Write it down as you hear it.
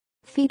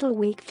Fetal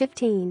week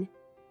 15.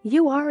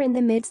 You are in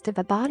the midst of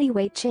a body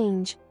weight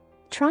change.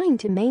 Trying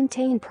to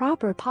maintain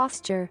proper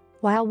posture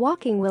while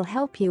walking will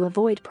help you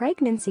avoid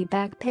pregnancy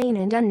back pain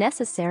and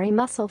unnecessary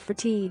muscle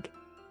fatigue.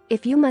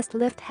 If you must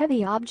lift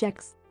heavy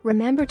objects,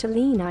 remember to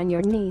lean on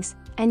your knees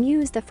and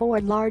use the 4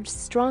 large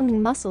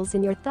strong muscles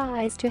in your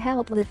thighs to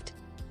help lift.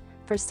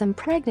 For some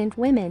pregnant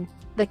women,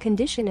 the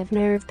condition of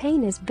nerve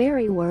pain is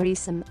very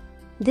worrisome.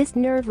 This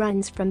nerve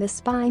runs from the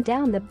spine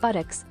down the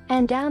buttocks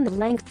and down the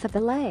length of the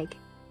leg.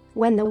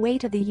 When the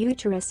weight of the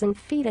uterus and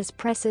fetus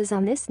presses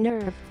on this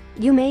nerve,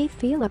 you may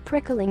feel a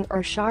prickling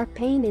or sharp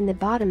pain in the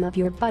bottom of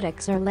your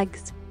buttocks or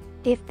legs.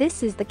 If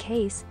this is the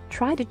case,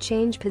 try to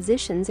change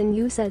positions and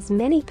use as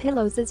many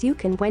pillows as you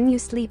can when you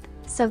sleep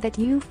so that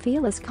you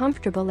feel as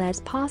comfortable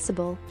as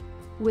possible.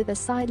 With a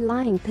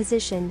side-lying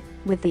position,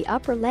 with the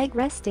upper leg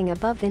resting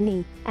above the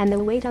knee and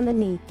the weight on the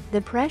knee, the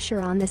pressure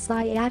on the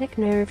sciatic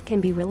nerve can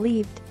be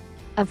relieved.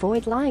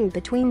 Avoid lying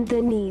between the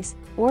knees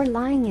or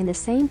lying in the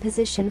same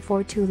position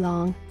for too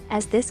long,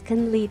 as this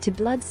can lead to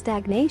blood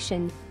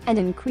stagnation and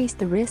increase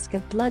the risk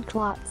of blood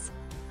clots.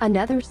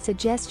 Another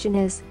suggestion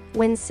is,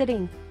 when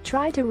sitting,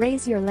 try to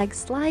raise your legs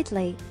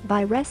slightly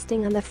by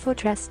resting on the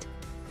footrest.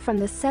 From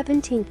the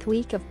 17th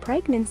week of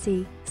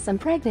pregnancy, some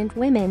pregnant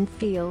women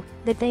feel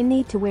that they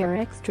need to wear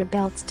extra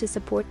belts to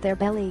support their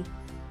belly.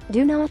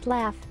 Do not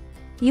laugh.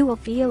 You will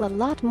feel a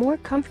lot more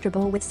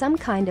comfortable with some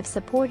kind of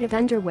supportive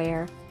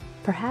underwear.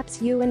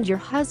 Perhaps you and your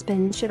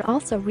husband should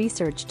also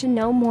research to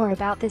know more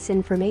about this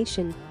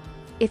information.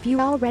 If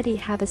you already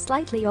have a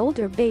slightly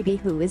older baby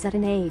who is at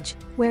an age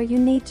where you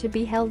need to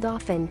be held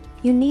often,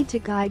 you need to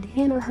guide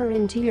him or her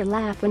into your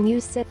lap when you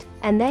sit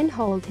and then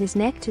hold his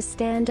neck to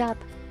stand up.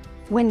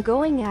 When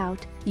going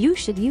out, you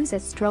should use a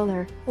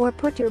stroller or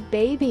put your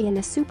baby in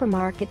a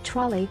supermarket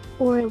trolley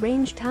or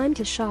arrange time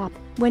to shop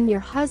when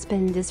your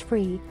husband is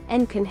free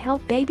and can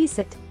help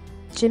babysit.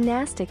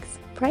 Gymnastics,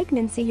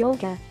 pregnancy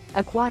yoga,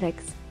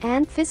 aquatics,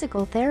 and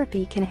physical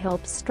therapy can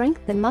help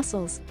strengthen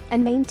muscles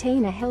and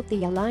maintain a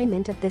healthy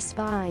alignment of the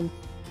spine.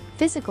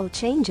 Physical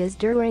changes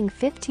during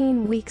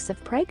 15 weeks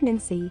of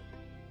pregnancy.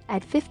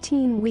 At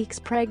 15 weeks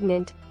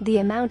pregnant, the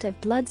amount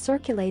of blood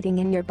circulating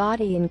in your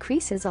body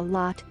increases a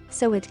lot,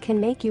 so it can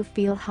make you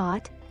feel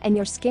hot and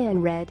your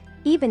skin red,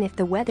 even if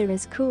the weather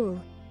is cool.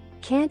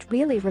 Can't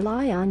really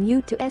rely on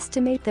you to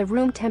estimate the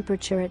room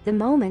temperature at the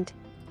moment.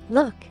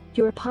 Look,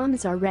 your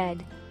palms are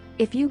red.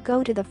 If you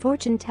go to the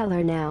fortune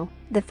teller now,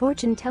 the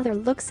fortune teller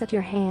looks at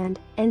your hand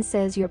and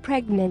says you're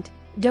pregnant.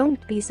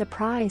 Don't be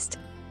surprised.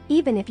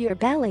 Even if your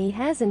belly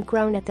hasn't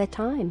grown at that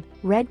time,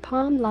 red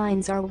palm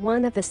lines are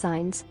one of the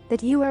signs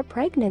that you are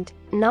pregnant,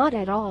 not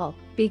at all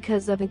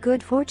because of a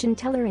good fortune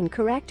teller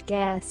incorrect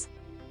guess.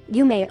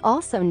 You may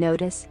also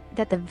notice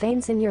that the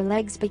veins in your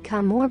legs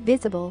become more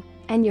visible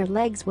and your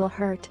legs will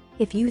hurt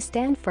if you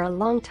stand for a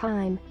long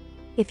time.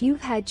 If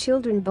you've had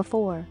children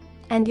before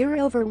and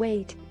you're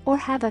overweight or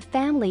have a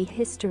family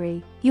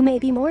history, you may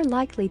be more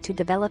likely to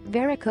develop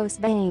varicose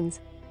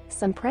veins.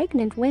 Some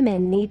pregnant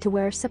women need to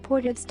wear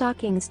supportive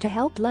stockings to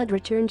help blood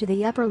return to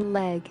the upper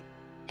leg.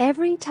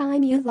 Every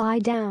time you lie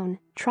down,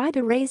 try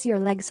to raise your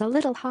legs a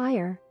little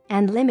higher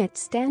and limit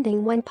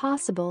standing when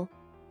possible.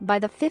 By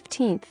the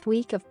 15th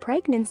week of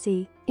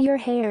pregnancy, your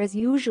hair is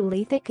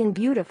usually thick and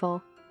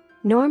beautiful.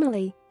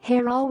 Normally,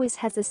 hair always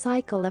has a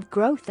cycle of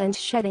growth and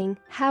shedding.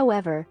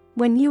 However,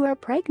 when you are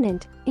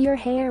pregnant, your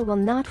hair will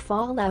not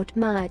fall out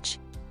much.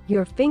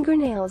 Your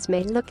fingernails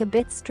may look a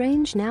bit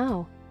strange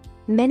now.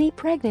 Many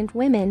pregnant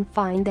women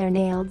find their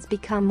nails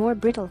become more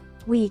brittle,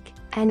 weak,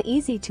 and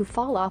easy to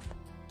fall off.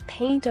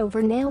 Paint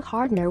over nail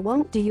hardener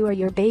won't do you or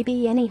your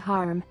baby any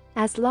harm,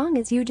 as long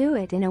as you do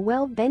it in a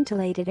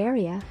well-ventilated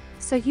area,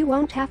 so you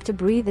won't have to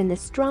breathe in the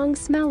strong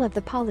smell of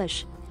the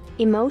polish.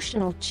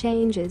 Emotional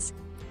changes.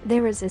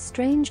 There is a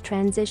strange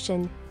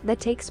transition that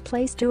takes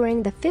place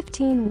during the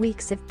 15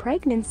 weeks of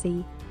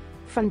pregnancy.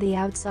 From the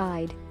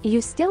outside,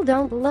 you still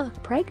don't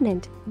look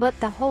pregnant, but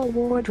the whole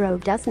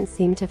wardrobe doesn't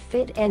seem to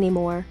fit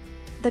anymore.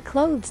 The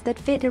clothes that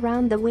fit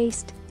around the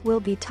waist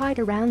will be tight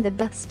around the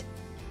bust.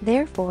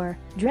 Therefore,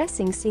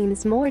 dressing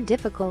seems more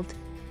difficult.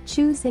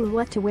 Choosing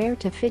what to wear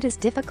to fit is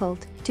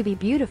difficult, to be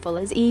beautiful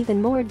is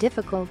even more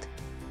difficult.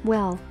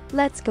 Well,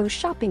 let's go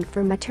shopping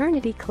for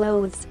maternity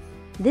clothes.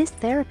 This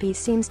therapy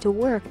seems to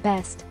work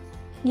best.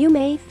 You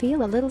may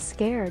feel a little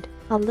scared,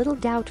 a little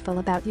doubtful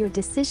about your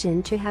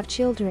decision to have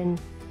children.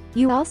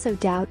 You also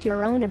doubt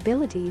your own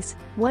abilities,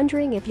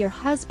 wondering if your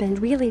husband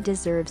really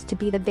deserves to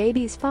be the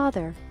baby's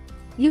father.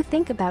 You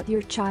think about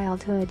your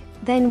childhood,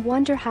 then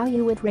wonder how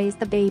you would raise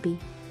the baby.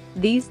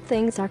 These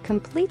things are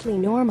completely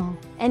normal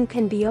and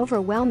can be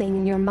overwhelming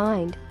in your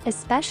mind,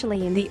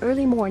 especially in the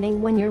early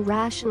morning when your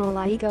rational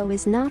ego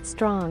is not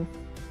strong.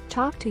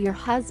 Talk to your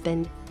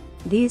husband.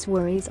 These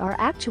worries are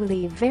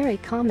actually very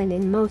common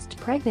in most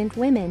pregnant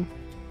women.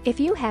 If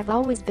you have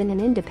always been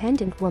an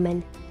independent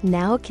woman,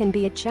 now can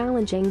be a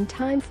challenging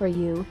time for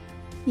you.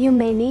 You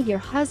may need your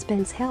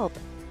husband's help.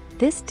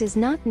 This does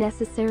not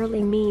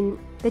necessarily mean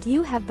that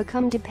you have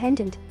become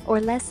dependent or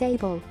less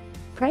able.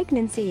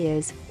 Pregnancy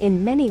is,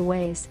 in many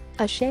ways,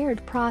 a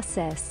shared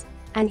process.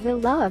 and he'll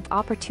love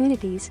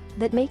opportunities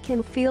that make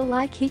him feel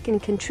like he can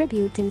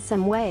contribute in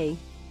some way.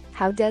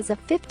 How does a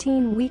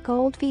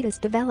 15-week-old fetus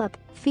develop?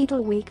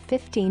 Fetal week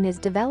 15 is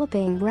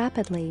developing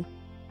rapidly.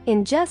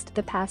 In just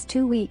the past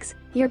 2 weeks,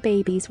 your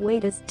baby's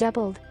weight has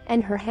doubled,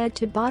 and her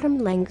head-to-bottom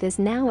length is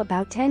now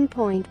about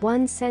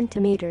 10.1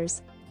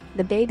 centimeters.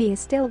 The baby is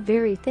still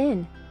very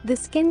thin, the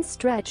skin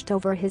stretched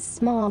over his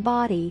small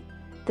body.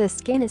 The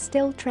skin is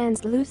still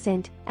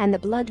translucent, and the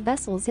blood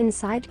vessels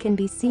inside can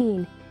be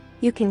seen.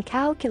 You can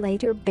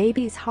calculate your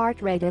baby's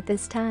heart rate at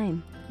this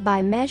time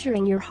by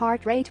measuring your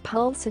heart rate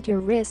pulse at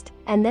your wrist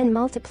and then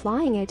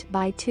multiplying it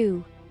by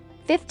 2.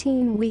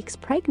 15 weeks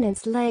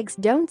pregnant legs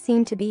don't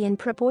seem to be in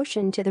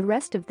proportion to the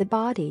rest of the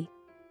body.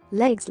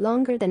 Legs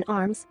longer than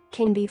arms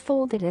can be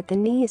folded at the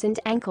knees and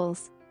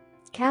ankles.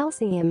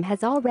 Calcium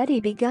has already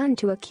begun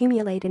to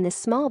accumulate in the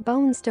small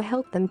bones to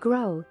help them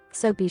grow,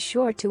 so be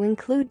sure to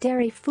include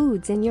dairy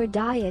foods in your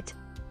diet.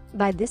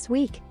 By this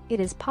week, it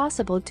is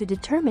possible to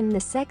determine the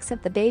sex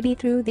of the baby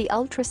through the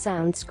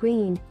ultrasound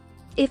screen.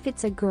 If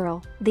it's a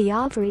girl, the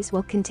ovaries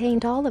will contain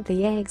all of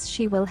the eggs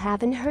she will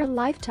have in her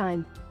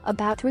lifetime,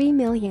 about 3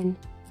 million.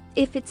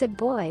 If it's a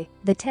boy,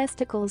 the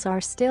testicles are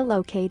still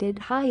located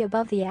high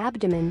above the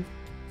abdomen.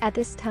 At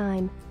this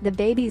time, the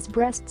baby's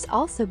breasts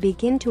also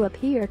begin to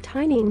appear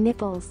tiny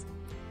nipples.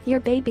 Your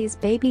baby's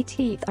baby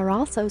teeth are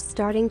also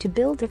starting to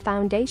build a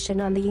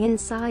foundation on the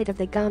inside of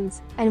the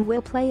gums and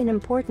will play an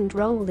important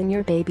role in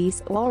your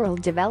baby's oral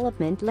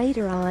development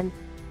later on.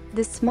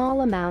 The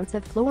small amounts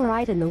of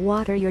fluoride in the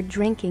water you're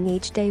drinking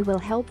each day will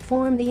help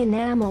form the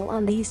enamel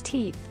on these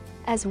teeth,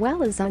 as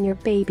well as on your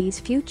baby's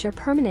future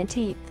permanent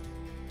teeth.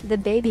 The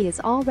baby is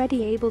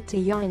already able to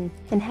yawn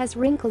and has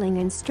wrinkling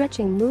and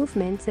stretching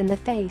movements in the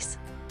face.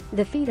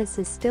 The fetus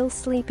is still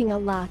sleeping a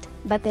lot,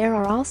 but there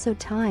are also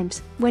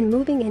times when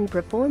moving and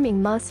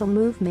performing muscle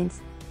movements.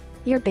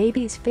 Your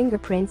baby's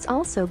fingerprints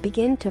also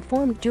begin to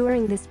form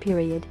during this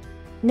period.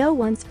 No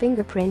one's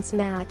fingerprints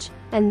match,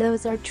 and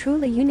those are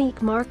truly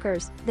unique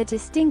markers that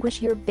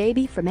distinguish your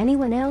baby from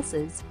anyone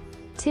else's.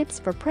 Tips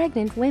for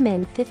pregnant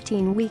women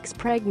 15 weeks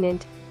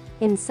pregnant.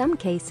 In some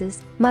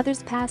cases,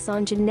 mothers pass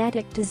on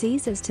genetic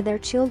diseases to their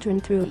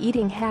children through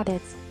eating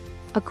habits.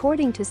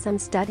 According to some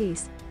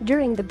studies,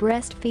 during the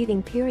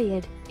breastfeeding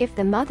period, if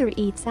the mother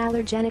eats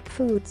allergenic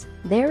foods,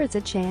 there is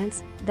a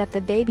chance that the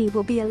baby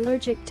will be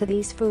allergic to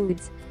these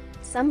foods.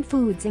 Some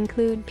foods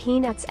include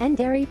peanuts and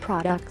dairy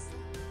products.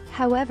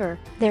 However,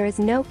 there is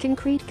no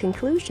concrete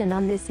conclusion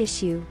on this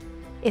issue.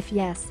 If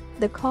yes,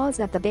 the cause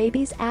of the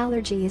baby's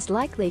allergy is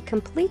likely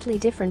completely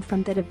different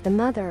from that of the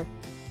mother.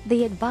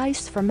 The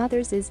advice for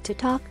mothers is to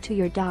talk to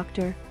your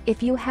doctor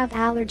if you have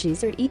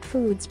allergies or eat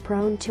foods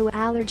prone to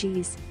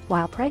allergies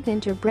while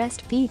pregnant or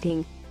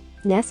breastfeeding.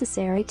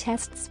 Necessary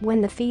tests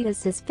when the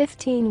fetus is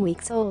 15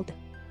 weeks old.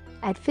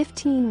 At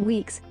 15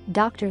 weeks,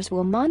 doctors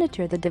will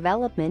monitor the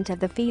development of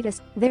the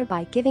fetus,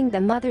 thereby giving the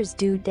mother's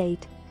due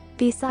date.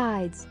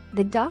 Besides,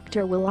 the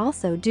doctor will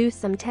also do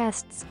some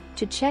tests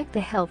to check the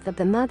health of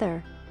the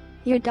mother.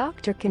 Your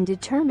doctor can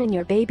determine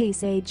your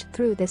baby's age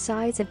through the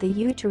size of the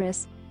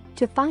uterus.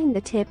 To find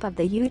the tip of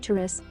the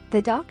uterus,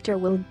 the doctor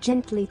will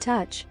gently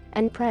touch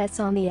and press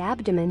on the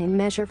abdomen and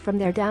measure from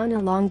there down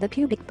along the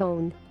pubic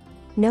bone.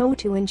 Know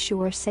to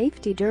ensure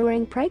safety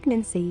during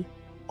pregnancy.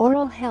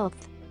 Oral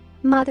health.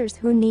 Mothers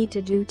who need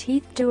to do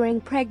teeth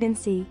during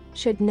pregnancy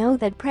should know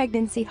that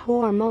pregnancy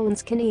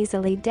hormones can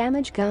easily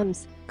damage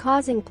gums,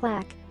 causing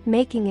plaque,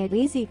 making it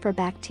easy for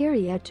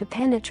bacteria to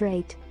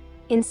penetrate.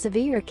 In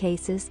severe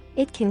cases,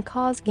 it can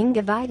cause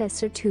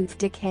gingivitis or tooth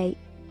decay.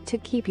 To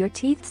keep your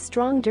teeth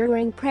strong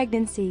during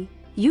pregnancy,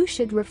 you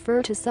should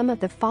refer to some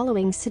of the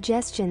following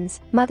suggestions.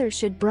 Mothers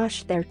should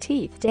brush their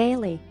teeth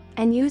daily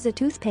and use a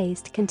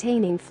toothpaste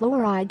containing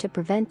fluoride to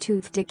prevent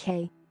tooth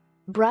decay.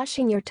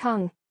 Brushing your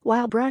tongue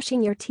while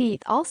brushing your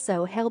teeth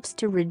also helps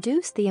to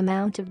reduce the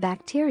amount of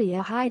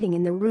bacteria hiding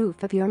in the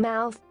roof of your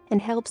mouth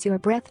and helps your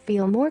breath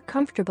feel more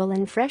comfortable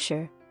and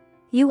fresher.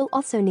 You will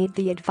also need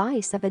the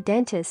advice of a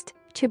dentist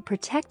to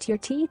protect your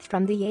teeth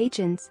from the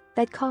agents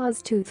that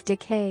cause tooth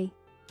decay.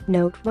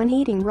 Note when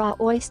eating raw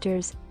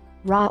oysters.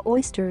 Raw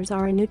oysters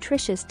are a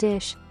nutritious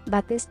dish,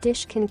 but this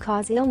dish can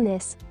cause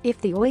illness if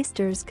the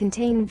oysters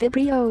contain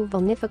Vibrio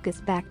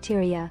vulnificus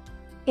bacteria.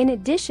 In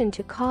addition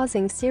to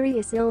causing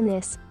serious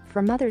illness,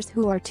 for mothers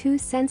who are too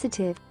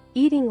sensitive,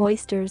 eating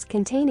oysters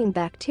containing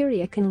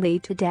bacteria can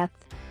lead to death.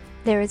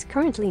 There is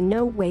currently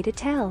no way to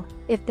tell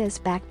if this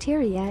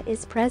bacteria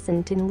is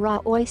present in raw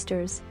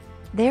oysters.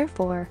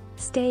 Therefore,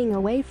 staying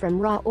away from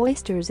raw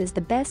oysters is the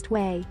best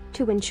way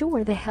to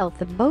ensure the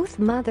health of both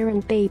mother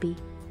and baby.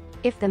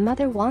 If the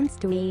mother wants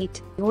to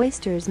eat,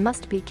 oysters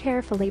must be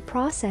carefully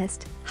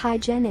processed,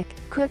 hygienic,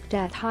 cooked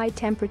at high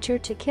temperature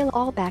to kill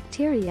all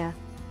bacteria.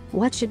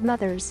 What should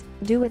mothers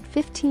do at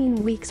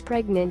 15 weeks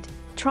pregnant?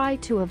 Try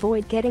to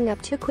avoid getting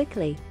up too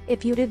quickly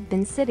if you've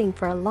been sitting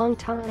for a long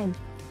time.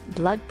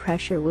 Blood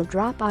pressure will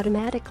drop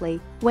automatically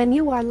when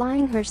you are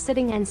lying or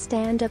sitting and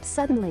stand up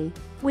suddenly,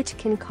 which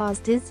can cause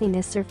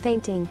dizziness or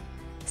fainting.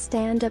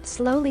 Stand up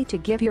slowly to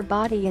give your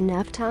body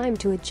enough time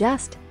to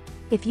adjust.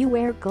 If you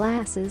wear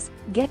glasses,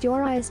 get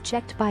your eyes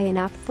checked by an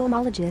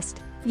ophthalmologist.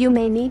 You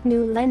may need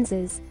new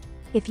lenses.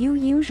 If you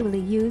usually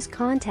use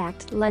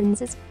contact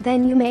lenses,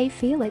 then you may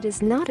feel it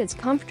is not as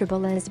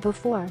comfortable as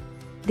before.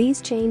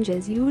 These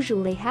changes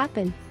usually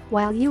happen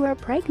while you are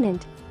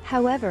pregnant.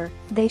 However,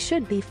 they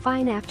should be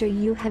fine after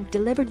you have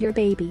delivered your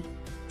baby.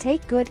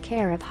 Take good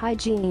care of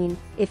hygiene.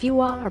 If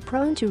you are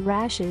prone to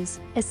rashes,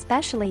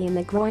 especially in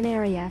the groin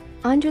area,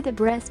 under the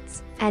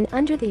breasts, and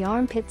under the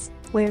armpits,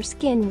 where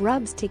skin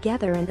rubs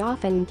together and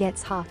often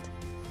gets hot,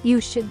 you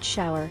should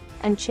shower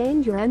and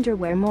change your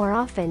underwear more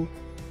often.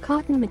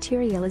 Cotton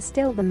material is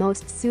still the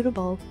most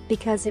suitable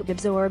because it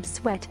absorbs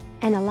sweat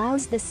and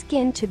allows the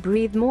skin to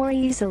breathe more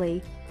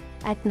easily.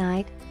 At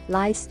night,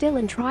 lie still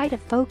and try to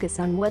focus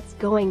on what's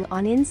going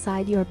on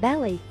inside your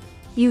belly.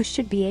 You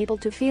should be able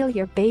to feel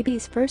your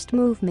baby's first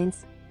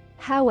movements.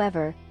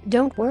 However,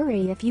 don't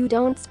worry if you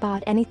don't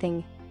spot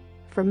anything.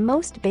 For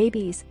most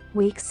babies,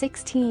 week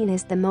 16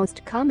 is the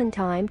most common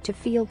time to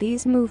feel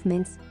these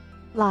movements.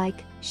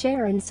 Like,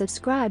 share and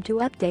subscribe to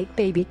update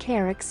baby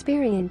care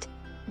experience.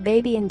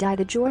 BABYANDI,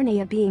 the journey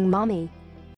of being mommy.